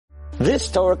This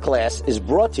Torah class is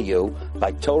brought to you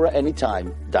by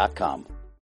TorahAnytime.com.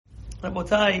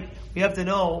 Rabotai, we have to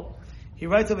know, he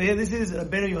writes over here, this is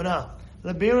Rabbeinu Yonah.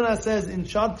 Rabbeinu Yonah says in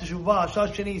Shad Teshuvah,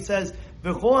 Shad Sheni, he says,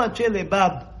 V'cho anshei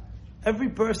lebab. Every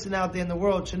person out there in the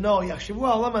world should know, Yachshavu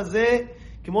ha'olam hazeh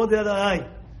kemo dirat arai.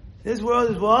 This world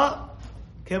is what?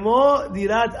 Kemo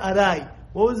dirat arai.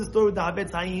 What was the story with the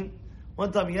Habetz Haim?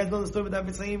 One time, you guys know the story with the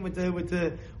Habetz Haim,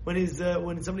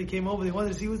 when somebody came over, they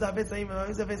wanted to see who's the Habetz Haim,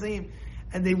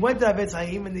 and they went to the Habetz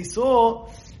Haim, and they saw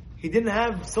he didn't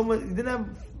have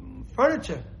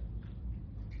furniture.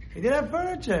 He didn't have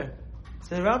furniture.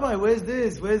 So, Rabbi, where's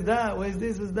this? Where's that? Where's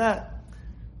this? Where's that?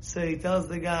 So he tells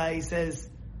the guy, he says,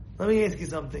 let me ask you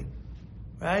something,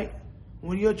 right?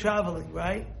 When you're traveling,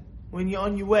 right? When you're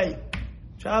on your way,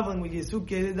 traveling with your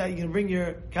suitcase, that you can bring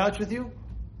your couch with you?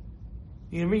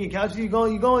 You're gonna bring your couch with you?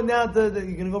 You're going down you're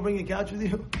gonna go bring your couch with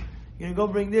you? You're gonna go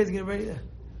bring this, you're gonna bring that?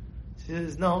 She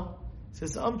says, no. He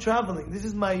says, I'm traveling. This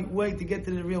is my way to get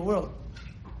to the real world.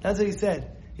 That's what he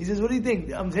said. He says, what do you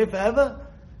think? I'm here forever?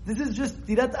 This is just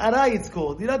Dirat Arai, it's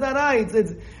called. Dirat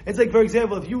Arai, it's like, for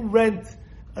example, if you rent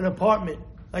an apartment,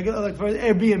 like for an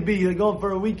Airbnb, you're going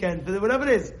for a weekend, for whatever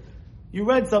it is, you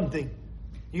rent something.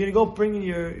 You're gonna go bring in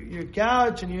your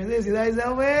couch and your this, your that, in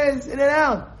and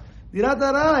out. Dirat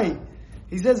Arai.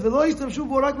 He says, just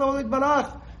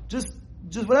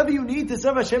whatever you need to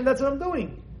serve Hashem, that's what I'm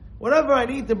doing. Whatever I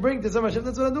need to bring to serve Hashem,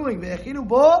 that's what I'm doing. When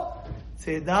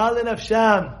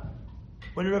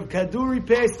Rav Kaduri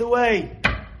passed away,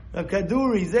 Rav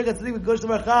Kaduri,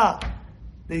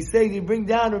 they say they bring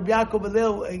down Rabbi Yaakov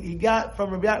Hillel. He got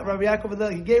from Rabbi Yaakov Hillel.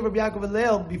 He gave Rabbi Yaakov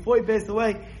Hillel before he passed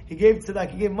away. He gave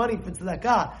tzedakah. He gave money for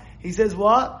tzedakah. He says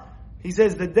what? He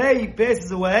says the day he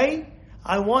passes away,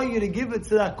 I want you to give it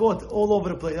tzedakot all over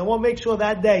the place. I want to make sure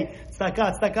that day,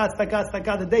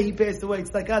 tzedakah, the day he passed away,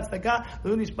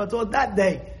 tzedakah, that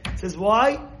day. He says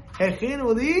why?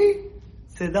 Echinu li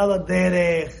tzedal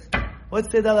derech. What's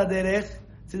tzedal derech?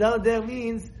 Tzedal derech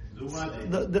means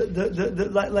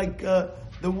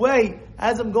the way,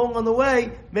 as I'm going on the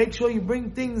way, make sure you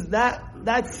bring things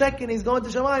that second he's going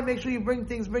to Shammai, make sure you bring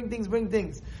things.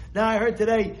 Now I heard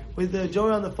today with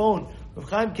Joey on the phone, Rav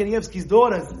Chaim Kanievsky's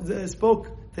daughter spoke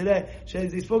today.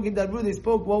 They spoke in Dabru, they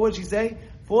spoke, what would she say?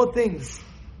 4 things.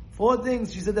 4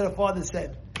 things she said that her father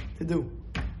said to do.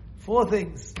 4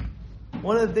 things.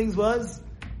 One of the things was,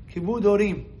 Kibud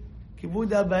Horim,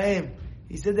 Kibud Abaim.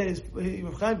 He said that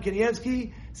Rav Chaim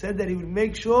Kanievsky said that he would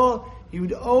make sure he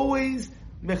would always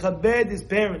mechabed his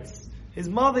parents. His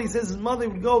mother, he says his mother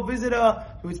would go visit her,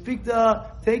 he would speak to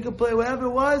her, take a play, whatever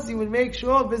it was, he would make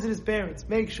sure, visit his parents,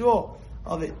 make sure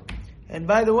of it. And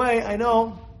by the way, I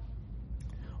know,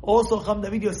 also Cham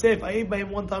David Yosef, I ate by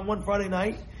him one Friday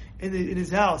night, in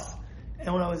his house.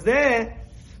 And when I was there,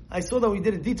 I saw that we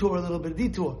did a detour, He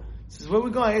says, where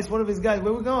we going? I asked one of his guys,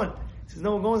 where we going? He says,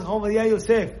 no, we're going home with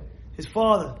Yosef, his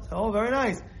father. I said, oh, very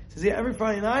nice. He says, yeah, every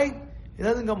Friday night, he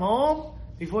doesn't come home.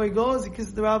 Before he goes, he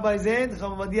kisses the rabbi's hand, the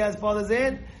Chavadia, his father's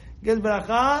hand, gets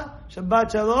bracha,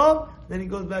 Shabbat Shalom, then he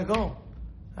goes back home.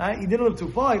 Right? He didn't live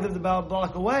too far, he lived about a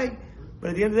block away,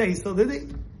 but at the end of the day, he still did it.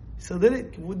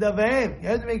 You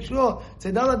have to make sure,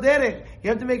 Tzedal HaDerech, you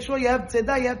have to make sure you have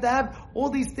Tzedah, you have to have all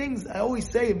these things. I always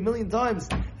say 1,000,000 times,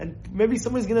 and maybe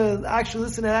somebody's going to actually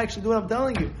listen and actually do what I'm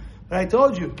telling you. But I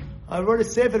told you, I wrote a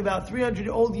sefer, about 300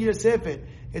 old year sefer.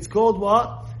 It's called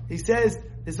what? He says,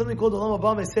 there's something called Olam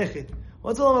Haba Mesechet.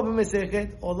 What's Olam Haba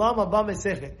Mesechet? Olam Haba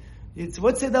Mesechet. It's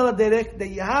what's Tzedal HaDerech, that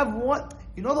you have one,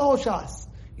 you know the whole Shas,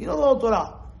 you know the whole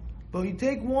Torah, but you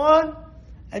take one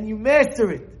and you master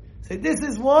it. Say, this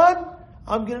is one,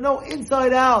 I'm going to know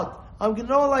inside out. I'm going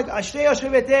to know like Ashrei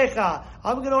Betecha.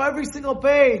 I'm going to know every single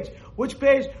page. Which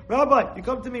page? Rabbi, you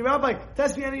come to me, Rabbi,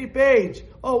 test me on any page.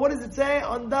 Oh, what does it say?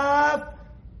 On Daf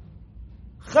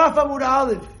Chaf Amud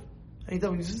Aleph. And he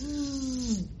told me,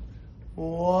 Zzz.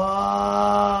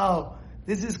 Wow.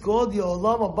 This is called the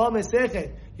Olam Haba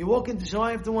Mesechet. You walk into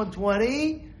Shammai after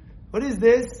 120. What is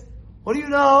this? What do you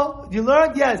know? You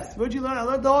learned? Yes. Where'd you learn? I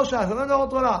learned the whole Shas. I learned the whole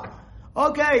Torah.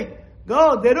 Okay.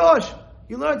 Go. Derosh.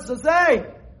 You learned. So say.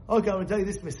 Okay, I'm going to tell you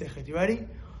this Mesechet. You ready?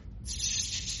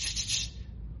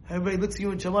 Everybody looks at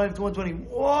you in Shammai after 120.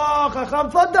 Whoa,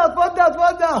 Chacham,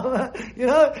 Fadal. You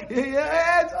know?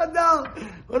 Yes, Fadal.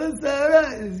 What is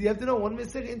that? You have to know one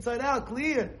Mesechet inside out.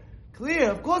 Clear.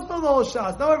 Of course, know the whole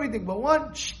Shas. Know everything. But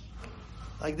one,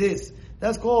 like this.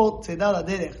 That's called Tzedal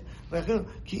HaDerech.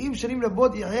 כי אם שנים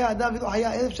רבות יחיה האדם ולא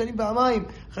חיה 1,000 שנים פעמיים,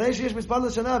 אחרי שיש מספר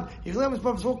לשניו, יכלה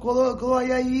מספר בסוף כולו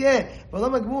היה יהיה,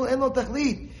 בעולם הגמול אין לו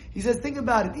תכלית. He says, think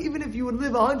about it, even if you would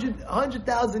live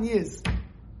 100,000 years,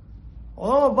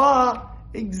 Olam Haba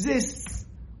exists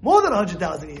more than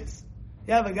 100,000 years.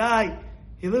 You have a guy,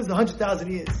 he lives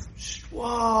 100,000 years.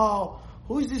 Wow,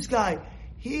 who's this guy?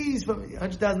 He's from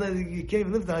 100,000, you can't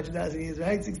even live to 100,000 years,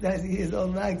 right? 6,000 years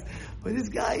old max. But this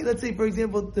guy, let's say for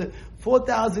example, the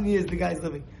 4,000 years the guy's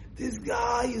living. This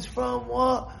guy is from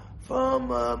what? From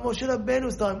Moshe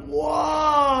Rabbeinu's time.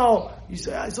 Wow! You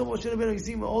say, I saw Moshe Rabbeinu, you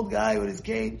see him, an old guy with his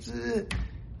cane.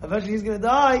 Eventually he's gonna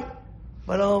die.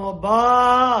 But Olam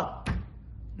Haba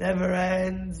never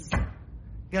ends.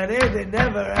 Gan Eden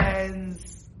never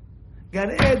ends.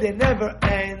 Gan Eden never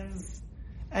ends.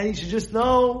 And you should just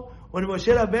know, when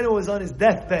Moshe Rabbeinu was on his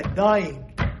deathbed,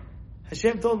 dying,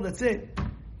 Hashem told him, that's it.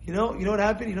 You know what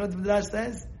happened? You know what the Midrash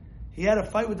says? He had a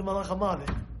fight with the Malach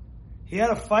HaMavet. He had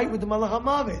a fight with the Malach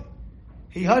HaMavet.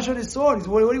 He hushed on his sword. He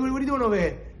said, what are you doing over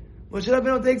here? Moshe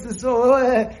Rabbeinu takes the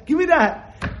sword. Give me that.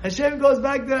 Hashem goes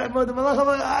back to the Malach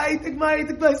HaMavet. I took my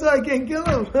sword. I can't kill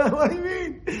him. What do you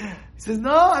mean? He says,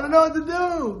 no, I don't know what to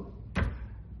do.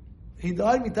 He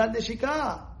died mitat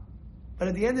neshika. But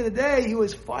at the end of the day, he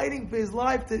was fighting for his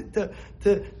life to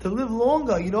live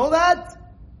longer. You know that?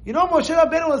 You know Moshe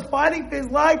Rabbeinu was fighting for his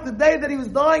life the day that he was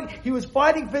dying. He was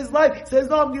fighting for his life. He says,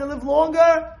 no, I'm going to live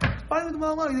longer. He's fighting with the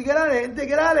Malach. He says, get out of here.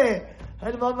 Get out of here.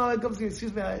 And the Malach comes to me,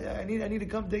 excuse me, I need to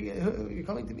come take you. You're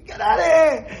coming to me. Get out of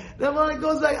here. The Malach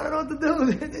goes back, I don't know what to do.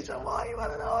 I don't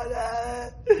know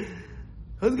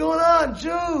what what's going on?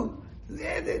 Shoo.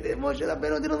 Moshe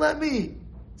Rabbeinu didn't let me.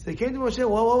 So they came to Moshe,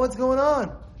 what's going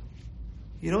on?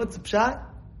 You know what's the pshat?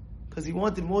 Because he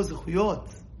wanted more zechuyot.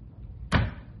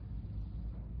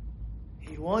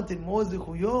 He wanted more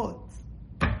zechuyot.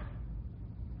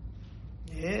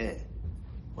 Yeah.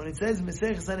 When it says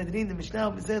Mesech Sanhedrin, the Mishnah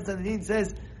of Mesech Sanhedrin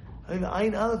says,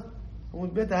 Ayin Aleph, we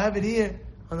better have it here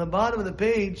on the bottom of the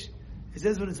page. It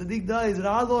says when a tzaddik dies,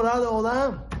 Rado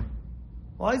Olam.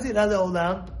 Why is it Rado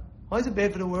Olam? Why is it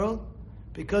bad for the world?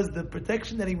 Because the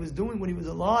protection that he was doing when he was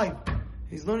alive,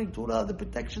 he's learning Torah, the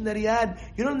protection that he had.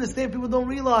 You don't understand, people don't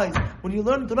realize. When you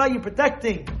learn Torah, you're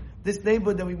protecting. This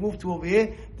neighborhood that we moved to over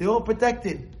here, they're all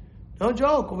protected. Don't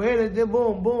joke. Over here, they're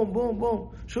boom, boom, boom, boom.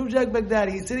 Shuvjak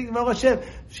Baghdadi, he's sitting in Baruch Hashem. A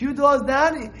few doors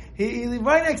down, he's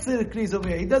right next to the knees over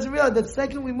here. He doesn't realize that the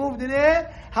second we moved in here,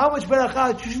 how much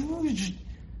barakah,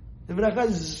 the barakah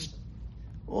is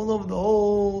all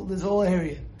over this whole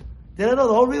area. They don't know,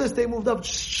 the whole real estate moved up.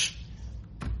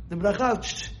 The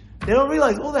barakah, they don't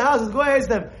realize all the houses. Go ask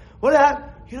them. What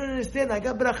happened? You don't understand. I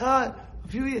got barakah a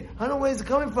few years. I don't know where it's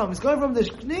coming from. It's coming from the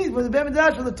knees, from the Beit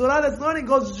Midrash, from the Torah that's learning.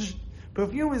 Goes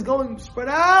perfume is going spread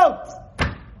out.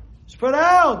 Spread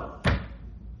out.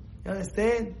 You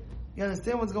understand? You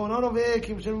understand what's going on over here?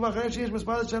 Kim Shem Bachar Shish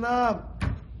Mesparah Shanav.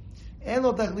 אין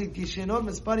לו תכלית, כי שנות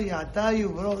מספר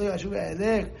יעתיו ורוך ישוב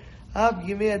יעלך, אף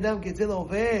ימי אדם כצל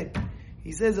עובד.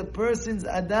 He says a person's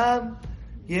Adam,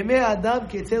 ימי אדם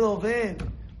כצל עובד.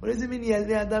 What does it mean,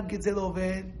 ימי אדם כצל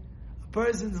עובד? A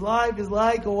person's life is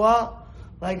like a what?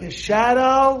 Like a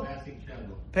shadow.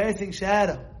 Passing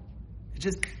shadow. It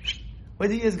just, where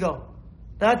did the years go?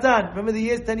 Natan, remember the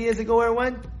years, 10 years ago where it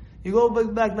went? You go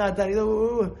back Natan, you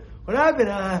go, what happened?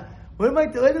 Where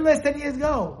did the last 10 years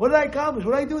go? What did I accomplish?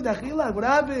 What did I do? Dachilak, what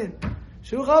happened?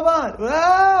 Shuch Chabad,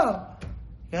 wow!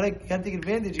 You gotta take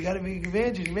advantage. You gotta take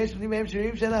advantage. You mentioned him,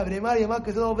 Shirim Shana, V'neimar Yamak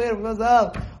Kazal Over,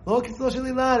 V'mazal, Lo Kitzlo Shel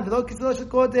Ilan, V'lo Kitzlo Shel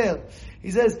Kotel.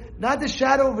 He says, not the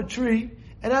shadow of a tree,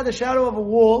 and not the shadow of a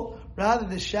wall, rather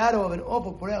the shadow of an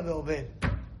awful Poreh Ve'oven.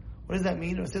 What does that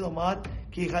mean? He says,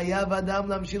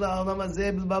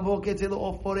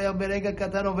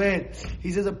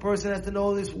 a person has to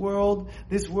know this world,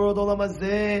 Olam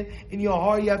Hazeh. In your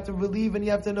heart, you have to believe and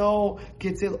you have to know.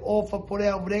 In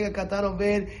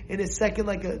a second,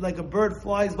 like a bird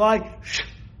flies by,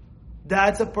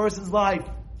 that's a person's life.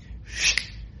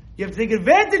 You have to take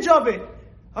advantage of it.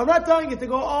 I'm not telling you to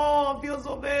go, oh, I feel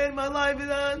so bad, my life is,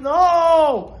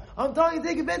 no! I'm telling you to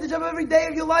take advantage of every day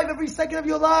of your life, every second of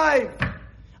your life.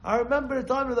 I remember the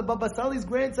time when the Baba Sali's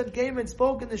grandson came and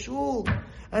spoke in the shul,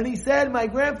 and he said, my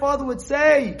grandfather would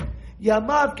say,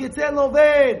 Yamav Kitzel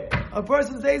Oved. A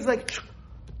person's day is like,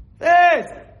 yes.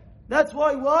 That's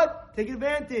why what? Take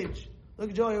advantage. Look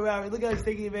at Joey Ravi. Look at he's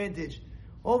taking advantage.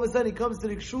 All of a sudden he comes to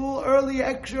the shul early,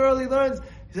 extra early, learns.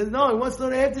 He says, no, he wants to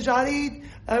learn after Shaharit,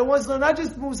 and he wants to learn not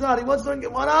just Musar, he wants to learn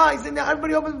Gemara. He said, now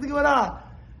everybody opens the Gemara.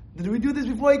 Did we do this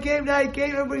before he came? Now he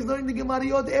came, everybody's learning the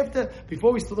Gemariyot after.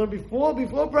 Before we still learn before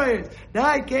prayers.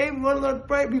 Now he came, we want to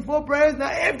learn before prayers, now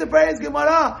after prayers,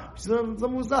 Gemara. We still learn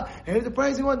some Musar. After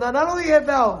prayers, we want, not only half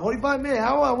hour, 45 minutes,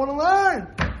 how I want to learn.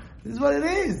 This is what it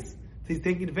is. He's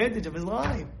taking advantage of his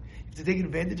life. You have to take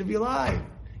advantage of your life.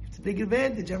 You have to take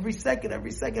advantage every second.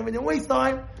 When you waste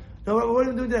time, No, what are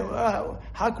we doing today?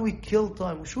 How can we kill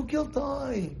time? Who kill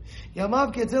time? ימיו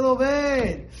כצל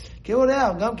עובד.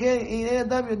 כהורח, גם כן, הנה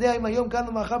אדם יודע אם היום כאן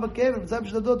למאכל בקבר, מצב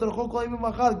שתדעו אותו לכל כל יום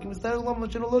מאכל, כי מסתכל לו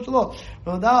מה שלא לא שלו.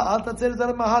 ונודע, אל תצל את זה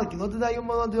למאכל, כי לא תדע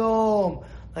יום עוד יום.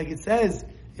 Like it says,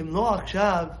 אם לא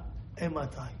עכשיו, אין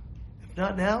מתי. If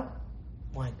not now,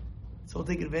 when? So we'll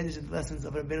take advantage of the lessons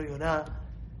of Rabbeinu Yonah,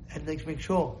 and let's make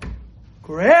sure,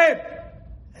 grab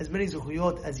as many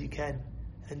zuchuyot as you can,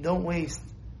 and don't waste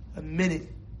a minute,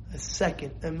 a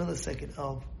second, a millisecond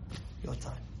of your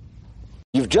time.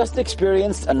 You've just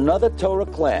experienced another Torah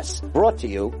class brought to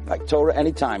you by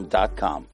TorahAnytime.com.